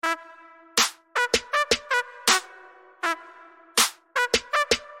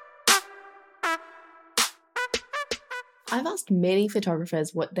I've asked many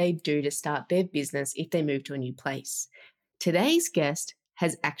photographers what they do to start their business if they move to a new place. Today's guest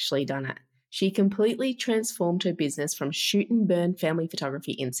has actually done it. She completely transformed her business from shoot and burn family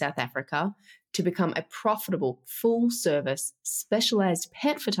photography in South Africa to become a profitable, full service, specialized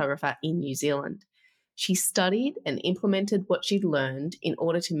pet photographer in New Zealand. She studied and implemented what she'd learned in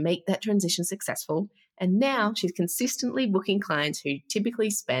order to make that transition successful, and now she's consistently booking clients who typically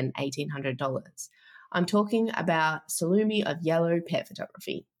spend $1,800. I'm talking about Salumi of Yellow Pet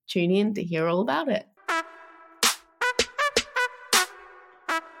Photography. Tune in to hear all about it.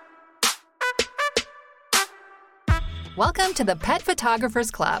 Welcome to the Pet Photographers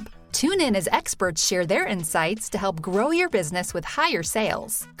Club. Tune in as experts share their insights to help grow your business with higher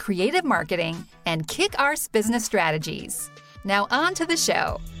sales, creative marketing, and kick-ass business strategies. Now on to the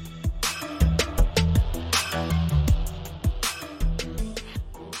show.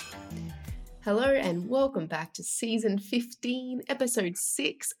 Hello and welcome back to Season 15, Episode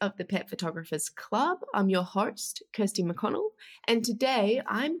 6 of the Pet Photographers Club. I'm your host, Kirsty McConnell, and today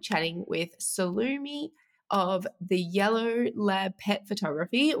I'm chatting with Salumi of the Yellow Lab Pet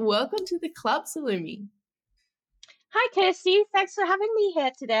Photography. Welcome to the club, Salumi. Hi, Kirsty. Thanks for having me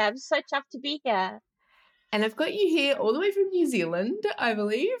here today. I'm so chuffed to be here. And I've got you here all the way from New Zealand, I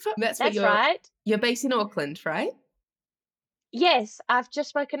believe. That's right. You're based in Auckland, right? Yes, I've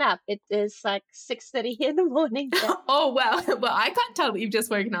just woken up. It is like 6:30 in the morning. Oh, wow. Well, I can't tell that you've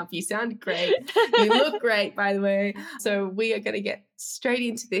just woken up. You sound great. You look great, by the way. So we are going to get straight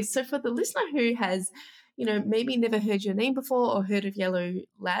into this. So for the listener who has, maybe never heard your name before or heard of Yellow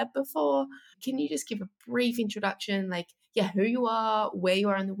Lab before, can you just give a brief introduction, who you are, where you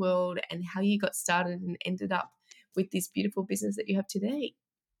are in the world, and how you got started and ended up with this beautiful business that you have today?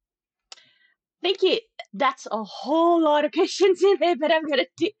 Thank you. That's a whole lot of questions in there, but I'm going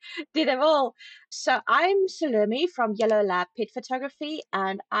to do them all. So I'm Salumi from Yellow Lab Pet Photography,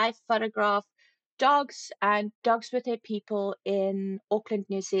 and I photograph dogs and dogs with their people in Auckland,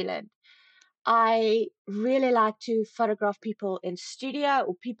 New Zealand. I really like to photograph people in studio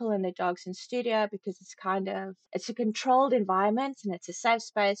or people and their dogs in studio because it's a controlled environment and it's a safe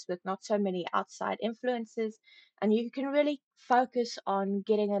space with not so many outside influences. And you can really focus on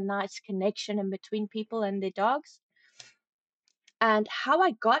getting a nice connection in between people and their dogs. And how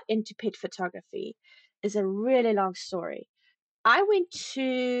I got into pet photography is a really long story. I went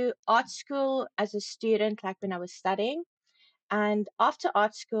to art school as a student, like when I was studying. And after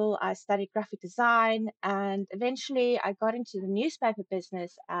art school, I studied graphic design, and eventually I got into the newspaper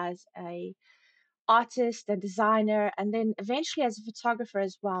business as a artist and designer, and then eventually as a photographer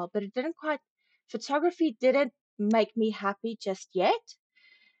as well. But photography didn't make me happy just yet.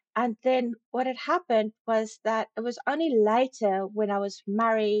 And then what had happened was that it was only later when I was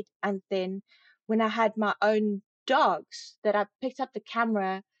married and then when I had my own dogs that I picked up the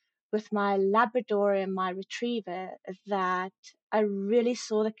camera with my Labrador and my Retriever that I really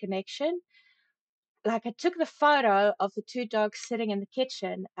saw the connection. Like I took the photo of the two dogs sitting in the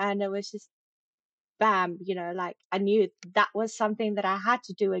kitchen and it was just bam, like I knew that was something that I had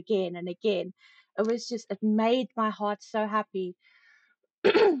to do again and again. It made my heart so happy.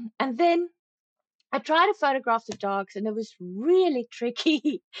 And then I tried to photograph the dogs and it was really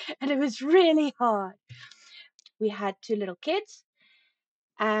tricky and it was really hard. We had two little kids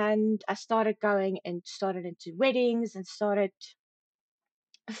and I started started into weddings and started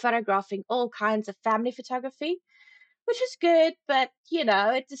photographing all kinds of family photography, which is good, but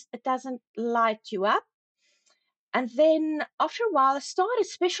it doesn't light you up. And then after a while, I started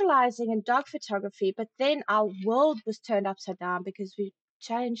specializing in dog photography, but then our world was turned upside down because we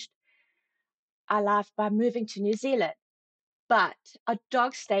changed our life by moving to New Zealand. But our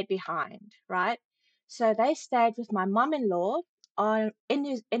dogs stayed behind, right? So they stayed with my mum-in-law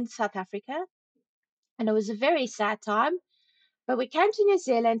in South Africa, and it was a very sad time. But we came to New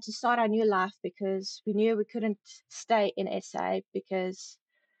Zealand to start our new life because we knew we couldn't stay in SA because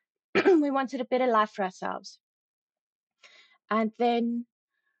we wanted a better life for ourselves. And then,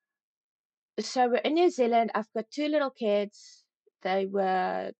 so we're in New Zealand. I've got two little kids. They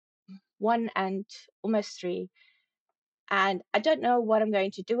were 1 and almost 3. And I don't know what I'm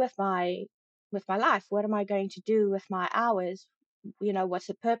going to do with my life. What am I going to do with my hours? What's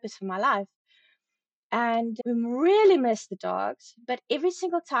the purpose for my life? And we really miss the dogs, but every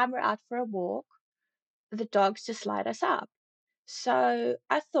single time we're out for a walk, the dogs just light us up. So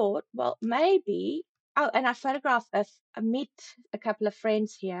I thought, well, maybe. Oh, and I meet a couple of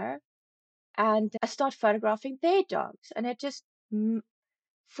friends here, and I start photographing their dogs, and it just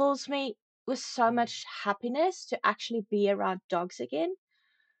fills me with so much happiness to actually be around dogs again.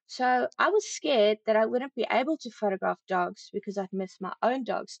 So I was scared that I wouldn't be able to photograph dogs because I'd miss my own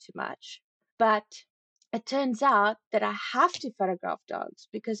dogs too much. But it turns out that I have to photograph dogs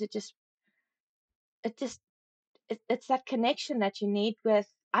because it just, it's that connection that you need with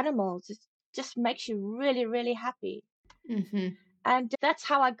animals. It just makes you really, really happy. Mm-hmm. And that's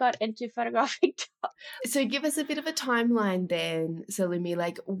how I got into photographing dogs. So give us a bit of a timeline then, Salumi.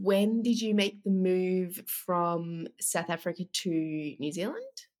 Like, when did you make the move from South Africa to New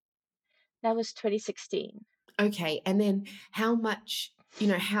Zealand? That was 2016. Okay, and then how much,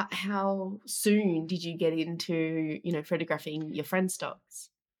 how soon did you get into, photographing your friends' dogs?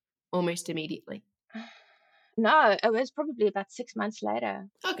 Almost immediately. No, it was probably about 6 months later.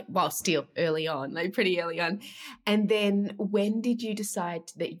 Okay, well, still early on, like pretty early on. And then when did you decide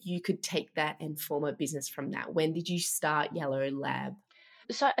that you could take that and form a business from that? When did you start Yellow Lab?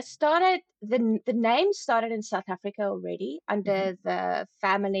 So I started, the name started in South Africa already under the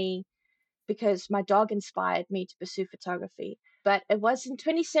family because my dog inspired me to pursue photography. But it was in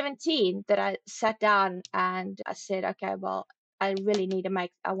 2017 that I sat down and I said, okay, well, I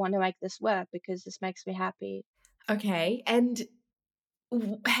want to make this work because this makes me happy. Okay, and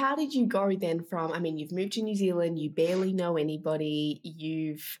how did you go then from, I mean, you've moved to New Zealand, you barely know anybody,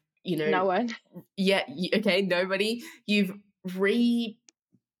 No one. okay, nobody. You've refocused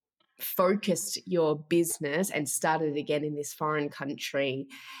your business and started again in this foreign country.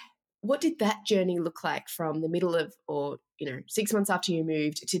 What did that journey look like from the middle of, or 6 months after you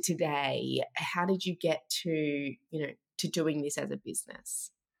moved to today? How did you get to doing this as a business?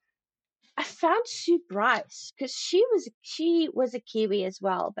 I found Sue Bryce because she was a Kiwi as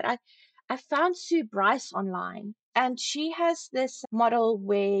well, but I found Sue Bryce online, and she has this model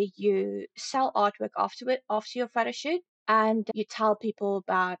where you sell artwork after your photo shoot, and you tell people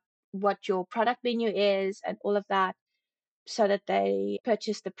about what your product menu is and all of that, so that they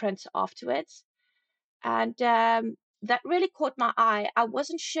purchase the prints afterwards. And that really caught my eye. I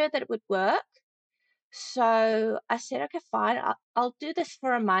wasn't sure that it would work, so I said, okay, fine. I'll do this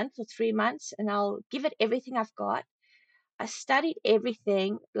for a month or 3 months and I'll give it everything I've got. I studied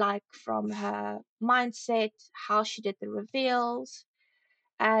everything, like from her mindset, how she did the reveals,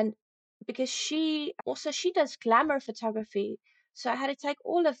 and because she does glamour photography. So I had to take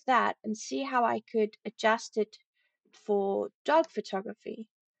all of that and see how I could adjust it for dog photography.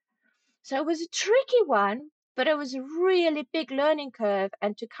 So it was a tricky one, but it was a really big learning curve.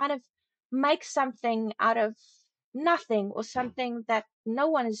 And to kind of make something out of nothing or something that no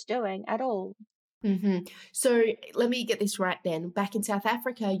one is doing at all. So let me get this right then. Back in South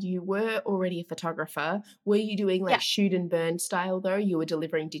Africa, you were already a photographer. Were you doing like Yeah, shoot and burn style though? You were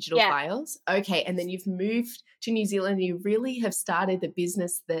delivering digital yeah. files? Okay. And then you've moved to New Zealand and you really have started the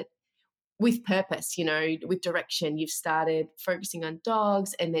business that with purpose, with direction. You've started focusing on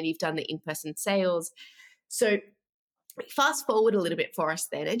dogs and then you've done the in-person sales. So fast forward a little bit for us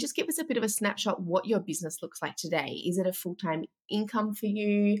then and just give us a bit of a snapshot what your business looks like today. Is it a full-time income for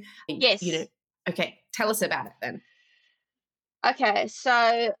you? Yes. Okay, tell us about it then. Okay,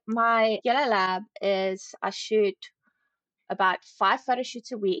 so my Yellow Lab is I shoot about 5 photo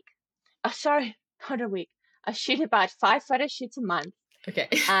shoots a week. Oh, sorry, not a week. I shoot about 5 photo shoots a month, Okay.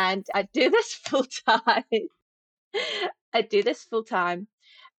 and I do this full time. I do this full time,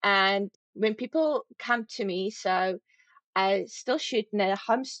 and when people come to me, so I still shoot in a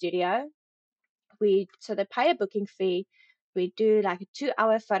home studio. So they pay a booking fee. We do like a 2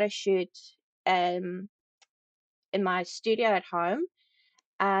 hour photo shoot um in my studio at home,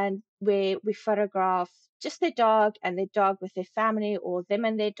 and we photograph just their dog and their dog with their family or them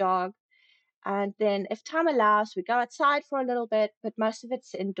and their dog. And then if time allows, we go outside for a little bit, but most of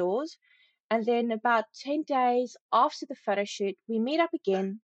it's indoors. And then about 10 days after the photo shoot, we meet up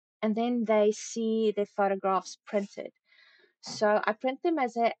again, and then they see their photographs printed. So I print them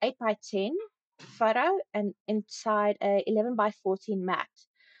as a 8 by 10 photo and inside a 11 by 14 mat.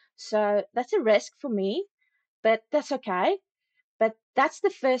 So that's a risk for me, but that's okay. But that's the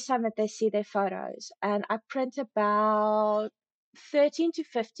first time that they see their photos. And I print about 13 to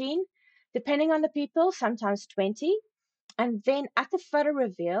 15, depending on the people, sometimes 20. And then at the photo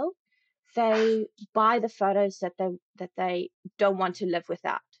reveal, they buy the photos that they don't want to live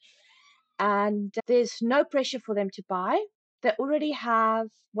without. And there's no pressure for them to buy. They already have,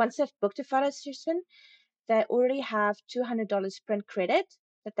 once they've booked a photo session, they already have $200 print credit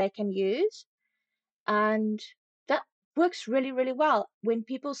that they can use. And that works really, really well. When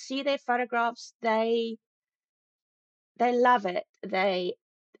people see their photographs, they love it. I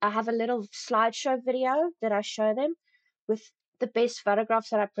have a little slideshow video that I show them with the best photographs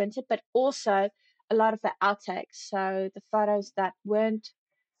that I printed, but also a lot of the outtakes. So the photos that weren't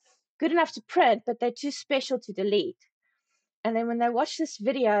good enough to print, but they're too special to delete. And then when they watch this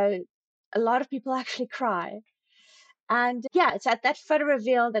video, a lot of people actually cry. And yeah, it's at that photo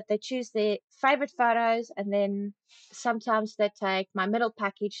reveal that they choose their favorite photos, and then sometimes they take my middle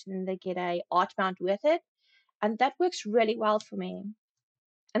package and they get a art mount with it. And that works really well for me.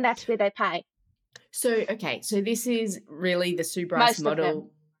 And that's where they pay. So, okay, so this is really the Sue Bryce Most of them.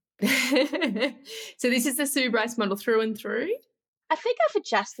 model. So this is the Sue Bryce model through and through? I think I've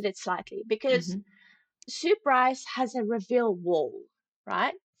adjusted it slightly because Sue Bryce has a reveal wall,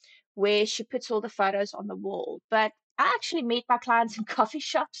 right? Where she puts all the photos on the wall. But I actually meet my clients in coffee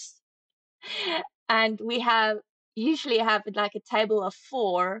shops. And we usually have like a table of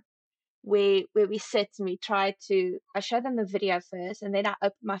 4 where we sit and I show them the video first, and then I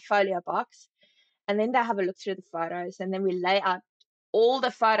open my folio box, and then they have a look through the photos, and then we lay out all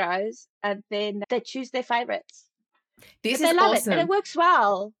the photos, and then they choose their favorites. This But is they love awesome. it, and it works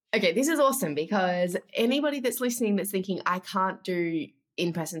well. Okay, this is awesome because anybody that's listening that's thinking, I can't do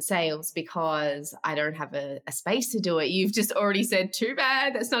in-person sales because I don't have a space to do it, you've just already said, too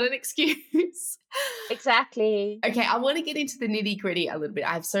bad, that's not an excuse. Exactly. Okay, I want to get into the nitty-gritty a little bit.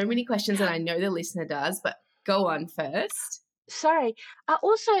 I have so many questions and I know the listener does, but go on first. Sorry, I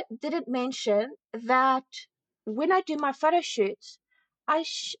also didn't mention that when I do my photo shoots, I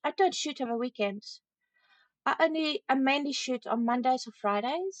don't shoot over weekends. I mainly shoot on Mondays or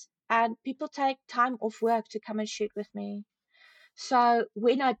Fridays, and people take time off work to come and shoot with me. So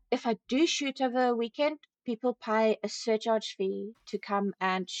if I do shoot over a weekend, people pay a surcharge fee to come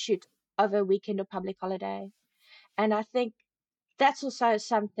and shoot over a weekend or public holiday. And I think that's also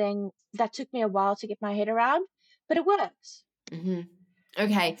something that took me a while to get my head around, but it works. Mm-hmm.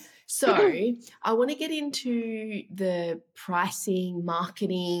 Okay, so I want to get into the pricing,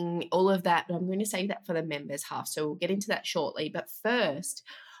 marketing, all of that, but I'm going to save that for the members half. So we'll get into that shortly. But first,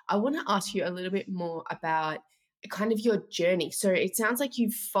 I want to ask you a little bit more about kind of your journey. So it sounds like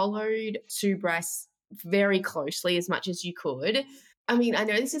you've followed Sue Bryce very closely as much as you could. I mean, I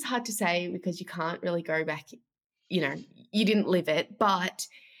know this is hard to say because you can't really go back, you didn't live it, but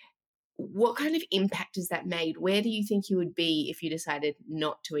what kind of impact has that made? Where do you think you would be if you decided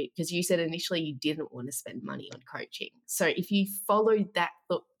not to? Because you said initially you didn't want to spend money on coaching. So if you followed that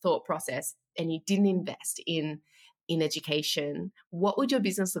thought process and you didn't invest in education, what would your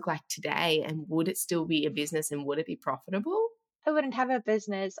business look like today? And would it still be a business and would it be profitable? I wouldn't have a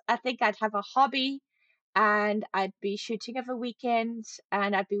business. I think I'd have a hobby, and I'd be shooting over weekends,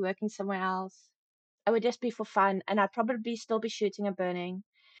 and I'd be working somewhere else. I would just be for fun, and I'd probably still be shooting and burning.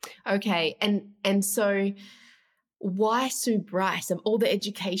 Okay. And so why Sue Bryce? Of all the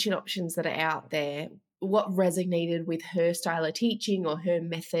education options that are out there, what resonated with her style of teaching or her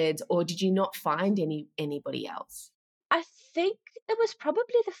methods, or did you not find anybody else? I think it was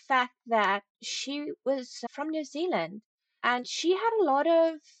probably the fact that she was from New Zealand, and she had a lot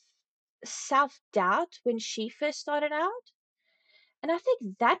of self-doubt when she first started out. And I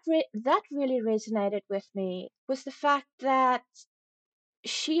think that really resonated with me, was the fact that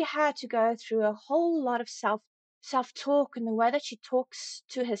she had to go through a whole lot of self-talk, and the way that she talks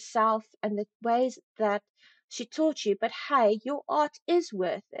to herself and the ways that she taught you, but hey, your art is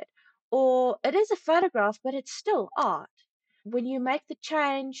worth it. Or it is a photograph, but it's still art. When you make the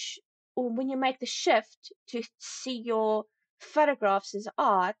change, or when you make the shift to see your photographs as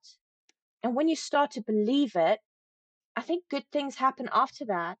art, and when you start to believe it, I think good things happen after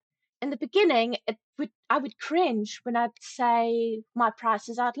that. In the beginning, I would cringe when I'd say my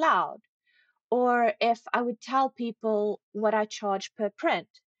prices out loud, or if I would tell people what I charge per print,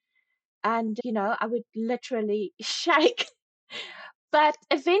 and I would literally shake. But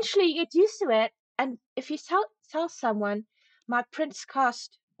eventually, you get used to it, and if you tell someone my prints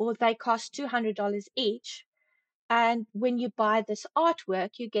cost, or they cost $200 each, and when you buy this artwork,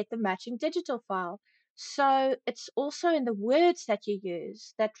 you get the matching digital file. So it's also in the words that you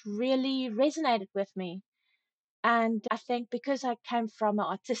use that really resonated with me. And I think because I came from an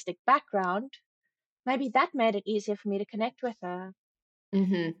artistic background, maybe that made it easier for me to connect with her.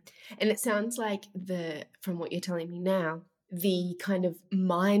 Mm-hmm. And it sounds like from what you're telling me now, the kind of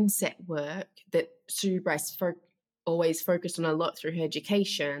mindset work that Sue Bryce always focused on a lot through her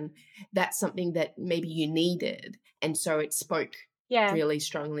education, that's something that maybe you needed. And so it spoke really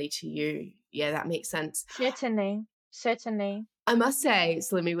strongly to you. Yeah, that makes sense. Certainly. I must say,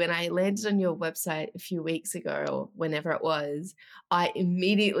 Salome, when I landed on your website a few weeks ago or whenever it was, I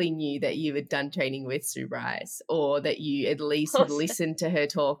immediately knew that you had done training with Sue Bryce, or that you at least had listened to her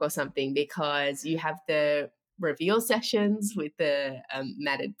talk or something, because you have the reveal sessions with the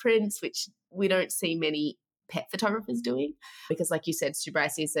matted prints, which we don't see many pet photographers doing. Because like you said,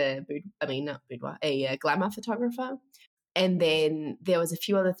 Subrice is a glamour photographer. And then there was a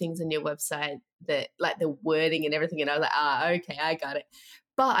few other things on your website that like the wording and everything. And I was like, okay, I got it.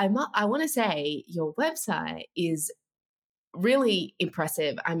 But I want to say your website is really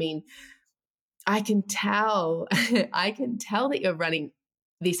impressive. I mean, I can tell that you're running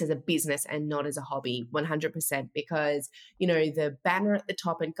this as a business and not as a hobby 100%, because, the banner at the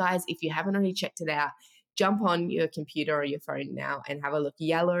top, and guys, if you haven't already checked it out, jump on your computer or your phone now and have a look,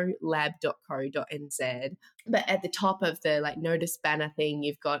 yellowlab.co.nz. But at the top of the like notice banner thing,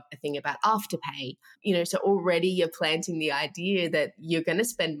 you've got a thing about Afterpay, so already you're planting the idea that you're going to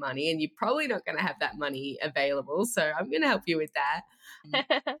spend money and you're probably not going to have that money available. So I'm going to help you with that.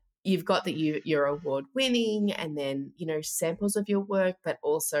 You've got that you're award winning, and then, samples of your work, but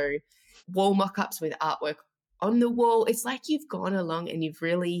also wall mock-ups with artwork on the wall. It's like you've gone along and you've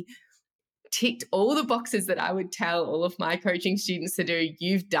really ticked all the boxes that I would tell all of my coaching students to do.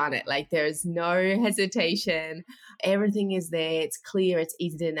 You've done it. Like there's no hesitation. Everything is there. It's clear. It's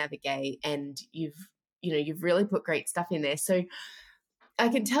easy to navigate. And you've really put great stuff in there. So I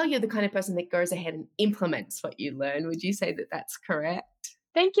can tell you're the kind of person that goes ahead and implements what you learn. Would you say that that's correct?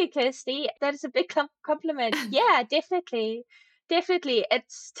 Thank you, Kirsty. That is a big compliment. Yeah, definitely. Definitely.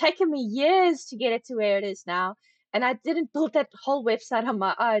 It's taken me years to get it to where it is now. And I didn't build that whole website on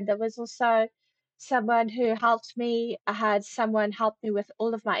my own. There was also someone who helped me. I had someone help me with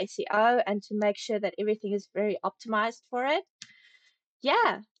all of my SEO and to make sure that everything is very optimized for it.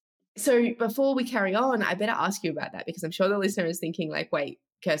 Yeah. So before we carry on, I better ask you about that, because I'm sure the listener is thinking like, wait,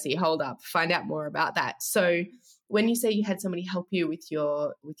 Kirsty, hold up, find out more about that. So when you say you had somebody help you with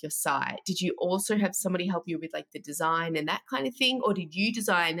your site, did you also have somebody help you with like the design and that kind of thing, or did you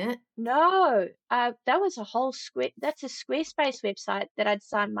design it? No, that was that's a Squarespace website that I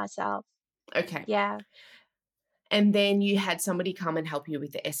designed myself. Okay. Yeah. And then you had somebody come and help you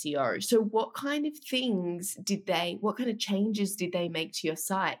with the SEO. So what kind of changes did they make to your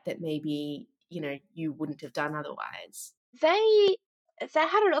site that maybe, you wouldn't have done otherwise? They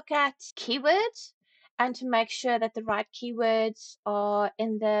had a look at keywords and to make sure that the right keywords are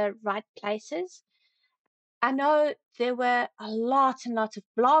in the right places. I know there were a lot and lots of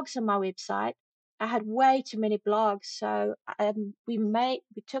blogs on my website. I had way too many blogs, so we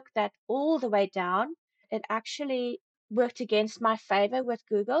took that all the way down. It actually worked against my favor with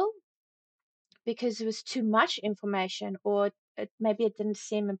Google because it was too much information, or maybe it didn't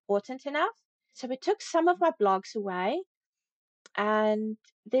seem important enough. So we took some of my blogs away, and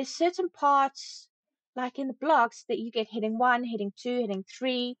there's certain parts, like in the blogs, that you get heading 1, heading 2, heading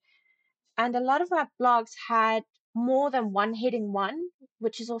 3. And a lot of my blogs had more than one heading 1,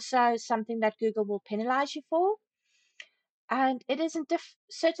 which is also something that Google will penalize you for. And it is in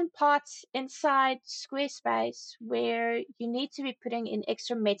certain parts inside Squarespace where you need to be putting in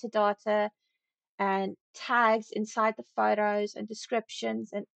extra metadata and tags inside the photos and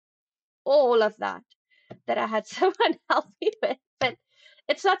descriptions and all of that I had someone help me with. But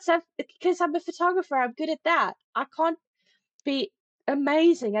it's not so, because I'm a photographer, I'm good at that. I can't be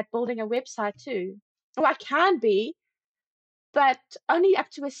amazing at building a website too. Or I can be, but only up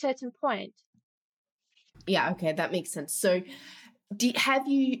to a certain point. Yeah, okay, that makes sense. So have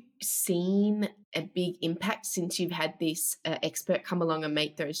you seen a big impact since you've had this expert come along and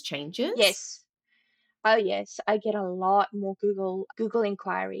make those changes? Yes. Oh yes, I get a lot more Google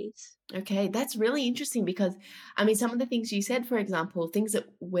inquiries. Okay, that's really interesting, because I mean, some of the things you said, for example, things that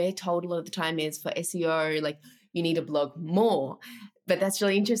we're told a lot of the time is for SEO, like you need to blog more. But that's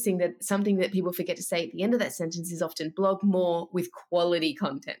really interesting, that something that people forget to say at the end of that sentence is often blog more with quality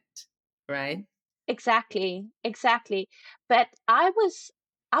content, right? Exactly. But I was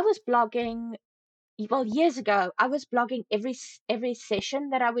blogging, well, years ago. I was blogging every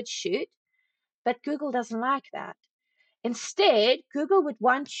session that I would shoot, but Google doesn't like that. Instead, Google would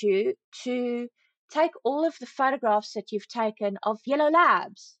want you to take all of the photographs that you've taken of yellow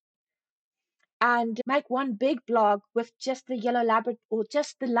labs and make one big blog with just the yellow Labrador, or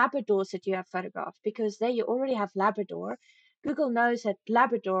just the Labradors that you have photographed, because there you already have Labrador. Google knows that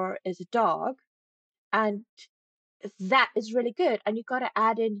Labrador is a dog, and that is really good. And you've got to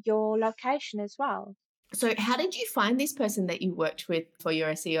add in your location as well. So how did you find this person that you worked with for your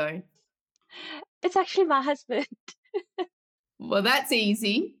SEO? It's actually my husband. Well, that's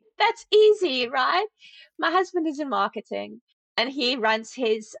easy. That's easy, right? My husband is in marketing and he runs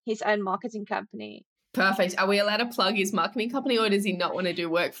his own marketing company. Perfect. Are we allowed to plug his marketing company, or does he not want to do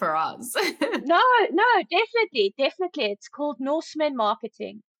work for us? No, definitely. It's called Norseman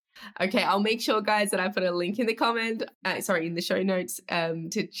Marketing. Okay, I'll make sure, guys, that I put a link in the in the show notes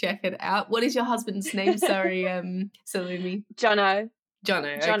to check it out. What is your husband's name? Sorry, Salumi. Jono.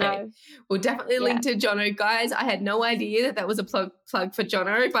 Okay. We'll definitely link to Jono, guys. I had no idea that was a plug for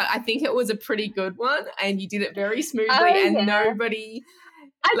Jono, but I think it was a pretty good one, and you did it very smoothly, nobody...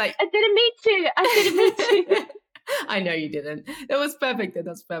 I didn't mean to. I know you didn't. That was perfect.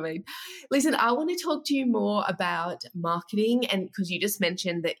 That's perfect. Listen, I want to talk to you more about marketing, and because you just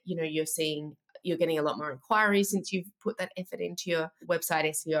mentioned that, you're getting a lot more inquiries since you've put that effort into your website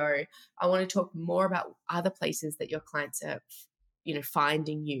SEO. I want to talk more about other places that your clients are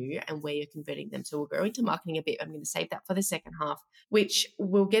finding you and where you're converting them. So we'll go into marketing a bit. I'm going to save that for the second half, which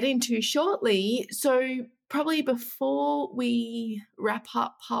we'll get into shortly. So probably before we wrap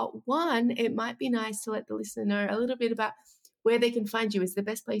up part one, it might be nice to let the listener know a little bit about where they can find you. Is the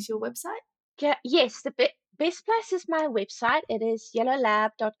best place your website? Yeah, yes, the best place is my website. It is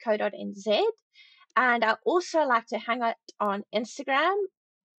yellowlab.co.nz. And I also like to hang out on Instagram.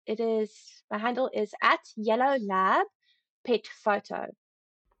 My handle is @yellowlab. Pet photo.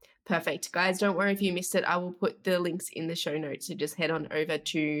 Perfect. Guys, don't worry if you missed it. I will put the links in the show notes. So just head on over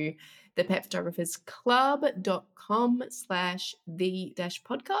to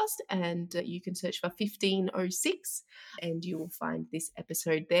thepetphotographersclub.com/the-podcast and you can search for 1506 and you will find this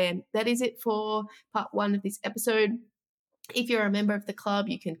episode there. That is it for part one of this episode. If you're a member of the club,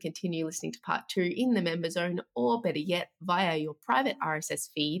 you can continue listening to part two in the member zone, or better yet, via your private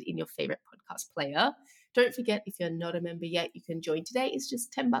RSS feed in your favorite podcast player. Don't forget, if you're not a member yet, you can join today. It's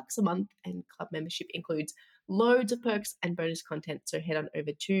just $10 a month, and club membership includes loads of perks and bonus content. So head on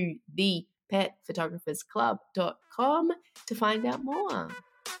over to thepetphotographersclub.com to find out more.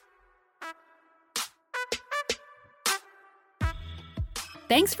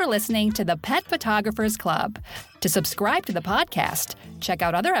 Thanks for listening to the Pet Photographers Club. To subscribe to the podcast, check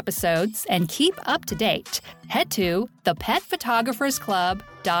out other episodes, and keep up to date, head to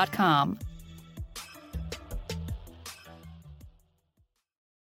thepetphotographersclub.com.